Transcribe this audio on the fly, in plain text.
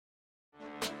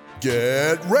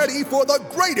Get ready for the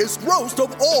greatest roast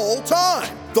of all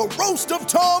time, the Roast of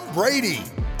Tom Brady,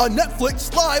 a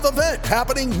Netflix live event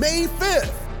happening May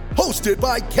 5th. Hosted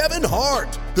by Kevin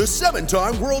Hart, the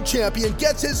 7-time world champion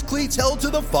gets his cleats held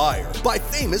to the fire by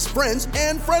famous friends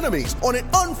and frenemies on an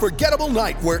unforgettable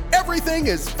night where everything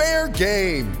is fair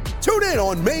game. Tune in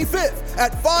on May 5th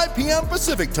at 5 p.m.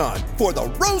 Pacific time for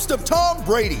the Roast of Tom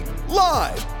Brady,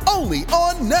 live only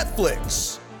on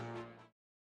Netflix.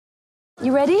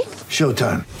 You ready?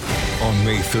 Showtime. On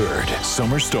May 3rd,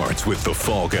 summer starts with The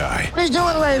Fall Guy. Let's do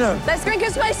it later. Let's drink a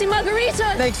spicy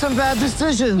margarita. Make some bad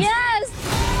decisions. Yes!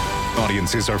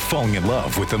 Audiences are falling in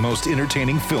love with the most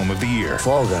entertaining film of the year.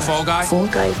 Fall Guy. Fall Guy? Fall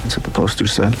Guy. That's what the poster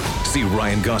said. See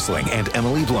Ryan Gosling and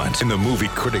Emily Blunt in the movie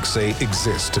critics say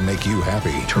exists to make you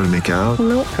happy. Trying to make it out?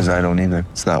 Nope. Because I don't either.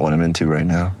 It's not what I'm into right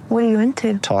now. What are you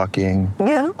into? Talking.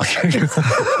 Yeah.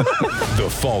 The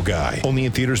Fall Guy. Only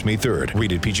in theaters May 3rd.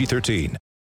 Rated PG-13.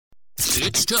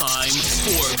 It's time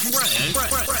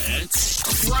for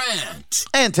Brent's Rant.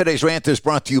 And today's rant is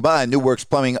brought to you by New Works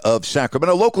Plumbing of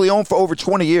Sacramento. Locally owned for over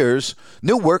 20 years,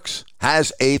 New Works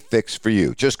has a fix for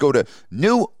you. Just go to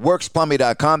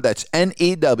newworksplumbing.com. That's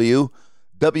NEWWRX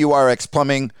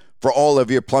Plumbing for all of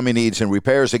your plumbing needs and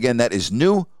repairs. Again, that is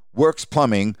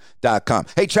newworksplumbing.com.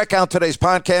 Hey, check out today's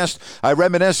podcast. I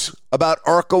reminisce about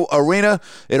Arco Arena.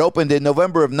 It opened in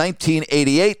November of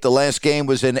 1988. The last game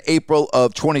was in April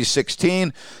of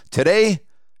 2016. Today,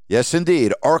 yes,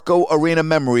 indeed, Arco Arena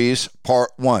Memories,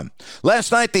 Part 1.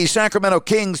 Last night, the Sacramento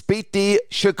Kings beat the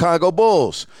Chicago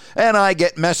Bulls. And I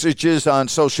get messages on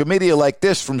social media like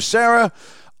this from Sarah.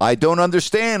 I don't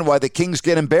understand why the Kings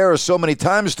get embarrassed so many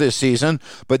times this season,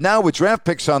 but now with draft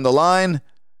picks on the line,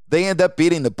 they end up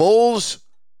beating the Bulls.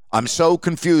 I'm so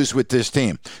confused with this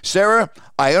team. Sarah,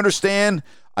 I understand,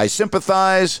 I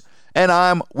sympathize, and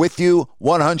I'm with you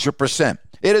 100%.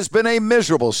 It has been a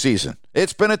miserable season.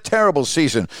 It's been a terrible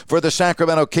season for the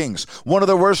Sacramento Kings. One of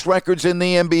the worst records in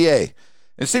the NBA.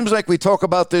 It seems like we talk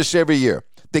about this every year.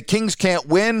 The Kings can't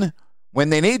win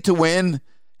when they need to win,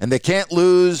 and they can't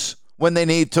lose when they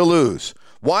need to lose.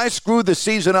 Why screw the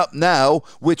season up now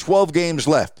with 12 games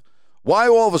left? Why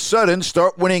all of a sudden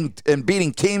start winning and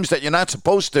beating teams that you're not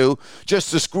supposed to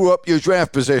just to screw up your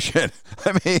draft position?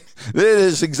 I mean, it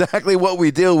is exactly what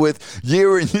we deal with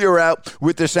year in, year out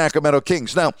with the Sacramento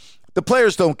Kings. Now, the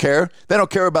players don't care. They don't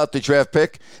care about the draft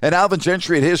pick. And Alvin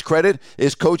Gentry, at his credit,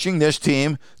 is coaching this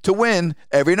team to win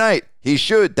every night. He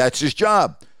should. That's his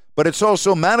job. But it's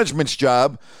also management's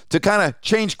job to kind of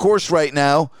change course right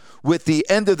now with the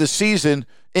end of the season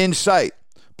in sight.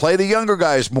 Play the younger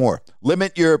guys more.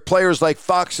 Limit your players like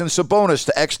Fox and Sabonis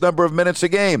to X number of minutes a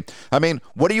game. I mean,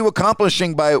 what are you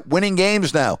accomplishing by winning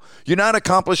games now? You're not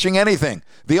accomplishing anything.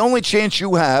 The only chance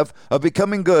you have of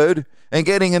becoming good and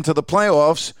getting into the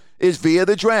playoffs is via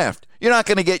the draft. You're not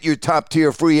going to get your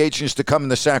top-tier free agents to come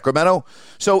into Sacramento.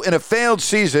 So in a failed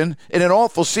season, in an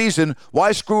awful season,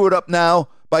 why screw it up now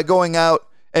by going out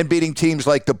and beating teams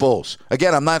like the Bulls?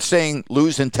 Again, I'm not saying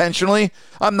lose intentionally.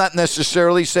 I'm not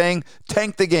necessarily saying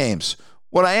tank the games.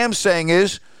 What I am saying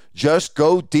is just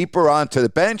go deeper onto the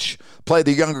bench, play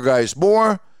the younger guys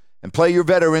more, and play your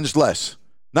veterans less.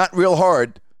 Not real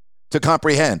hard to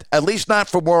comprehend, at least not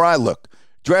from where I look.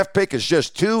 Draft pick is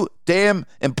just too damn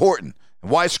important.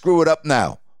 Why screw it up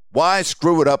now? Why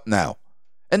screw it up now?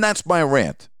 And that's my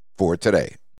rant for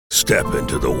today. Step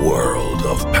into the world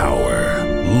of power,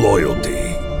 loyalty,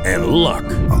 and luck.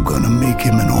 I'm gonna make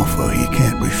him an offer he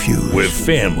can't refuse. With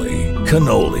family,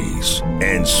 cannolis,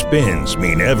 and spins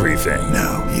mean everything.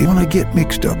 Now, you wanna get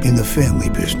mixed up in the family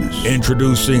business.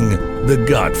 Introducing The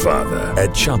Godfather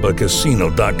at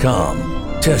ChumbaCasino.com.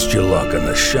 Test your luck in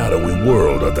the shadowy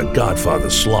world of The Godfather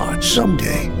slot.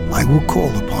 Someday, I will call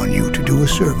upon you to do a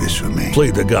service for me. Play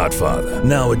The Godfather,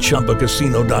 now at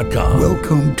ChumbaCasino.com.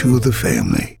 Welcome to the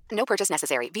family. No purchase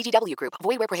necessary. VGW Group.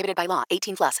 Void where prohibited by law.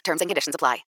 18+. Terms and conditions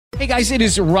apply. Hey guys, it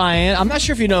is Ryan. I'm not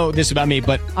sure if you know this about me,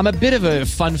 but I'm a bit of a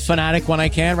fun fanatic when I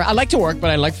can. I like to work, but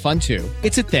I like fun too.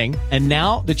 It's a thing. And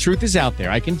now the truth is out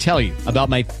there. I can tell you about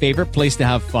my favorite place to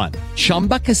have fun.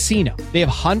 Chumba Casino. They have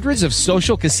hundreds of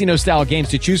social casino style games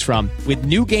to choose from with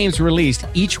new games released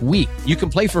each week. You can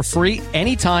play for free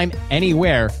anytime,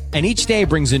 anywhere. And each day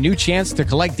brings a new chance to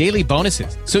collect daily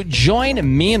bonuses. So join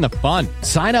me in the fun.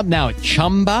 Sign up now at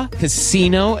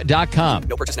ChumbaCasino.com.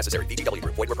 No purchase necessary. VGW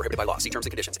Group. Void where prohibited by law. See terms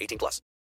and conditions. 18+.